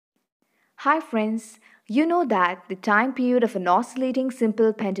Hi friends, you know that the time period of an oscillating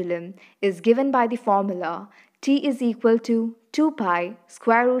simple pendulum is given by the formula t is equal to 2 pi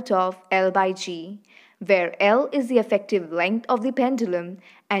square root of L by g, where L is the effective length of the pendulum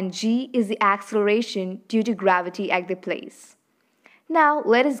and g is the acceleration due to gravity at the place. Now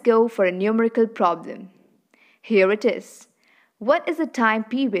let us go for a numerical problem. Here it is. What is the time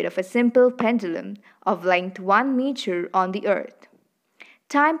period of a simple pendulum of length 1 meter on the earth?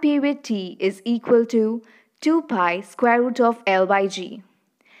 Time period t is equal to 2 pi square root of L by g.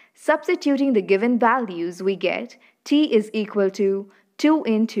 Substituting the given values, we get t is equal to 2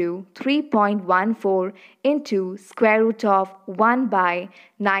 into 3.14 into square root of 1 by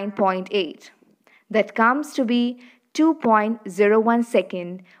 9.8. That comes to be 2.01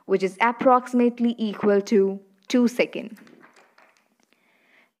 second, which is approximately equal to 2 seconds.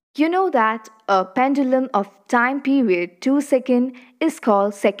 You know that a pendulum of time period 2 seconds is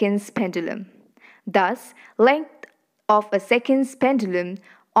called seconds pendulum. Thus, length of a seconds pendulum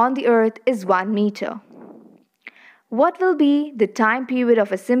on the earth is 1 meter. What will be the time period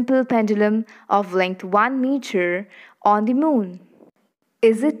of a simple pendulum of length 1 meter on the moon?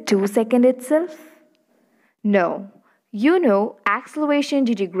 Is it 2 seconds itself? No. You know, acceleration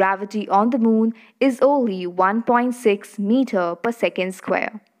due to gravity on the moon is only 1.6 meter per second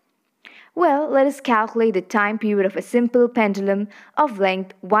square. Well, let us calculate the time period of a simple pendulum of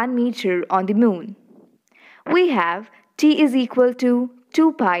length 1 meter on the moon. We have t is equal to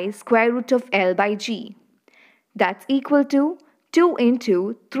 2 pi square root of L by g. That's equal to 2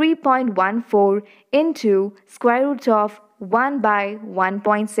 into 3.14 into square root of 1 by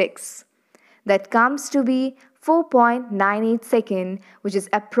 1.6. That comes to be 4.98 second, which is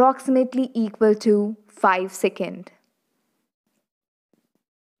approximately equal to 5 seconds.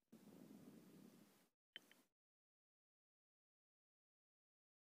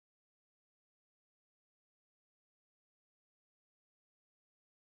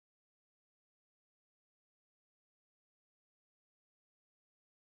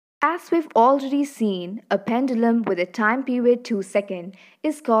 As we've already seen, a pendulum with a time period 2 seconds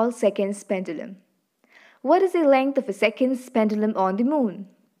is called seconds pendulum. What is the length of a seconds pendulum on the moon?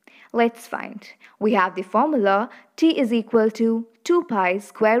 Let's find. We have the formula t is equal to 2 pi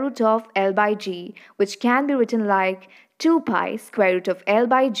square root of L by g, which can be written like 2 pi square root of L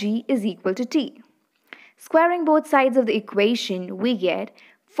by g is equal to t. Squaring both sides of the equation, we get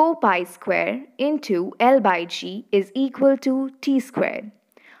 4 pi square into L by g is equal to t squared.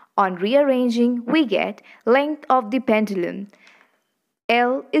 On rearranging, we get length of the pendulum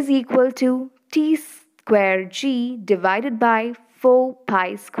L is equal to t square g divided by 4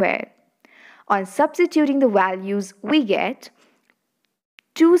 pi square. On substituting the values, we get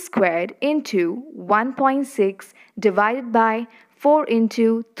 2 squared into 1.6 divided by 4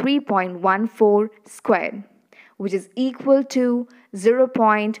 into 3.14 squared, which is equal to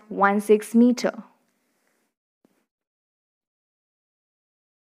 0.16 meter.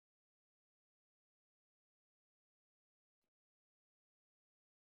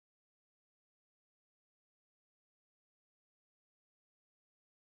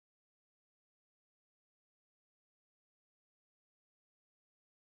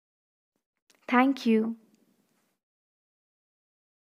 Thank you.